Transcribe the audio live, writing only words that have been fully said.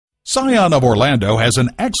Scion of Orlando has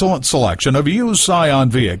an excellent selection of used Scion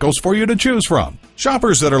vehicles for you to choose from.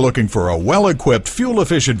 Shoppers that are looking for a well-equipped,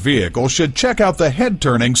 fuel-efficient vehicle should check out the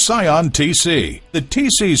head-turning Scion TC. The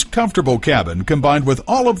TC's comfortable cabin, combined with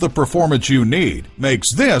all of the performance you need,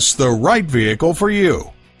 makes this the right vehicle for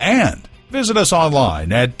you. And visit us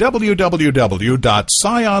online at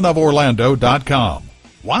www.scionoforlando.com.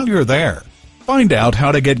 While you're there, find out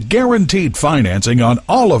how to get guaranteed financing on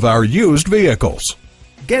all of our used vehicles.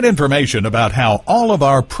 Get information about how all of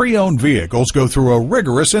our pre-owned vehicles go through a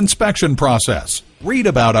rigorous inspection process. Read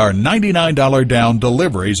about our $99 down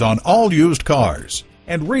deliveries on all used cars.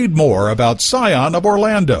 And read more about Scion of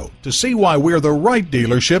Orlando to see why we're the right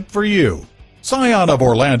dealership for you. Scion of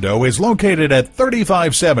Orlando is located at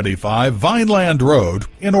 3575 Vineland Road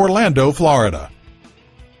in Orlando, Florida.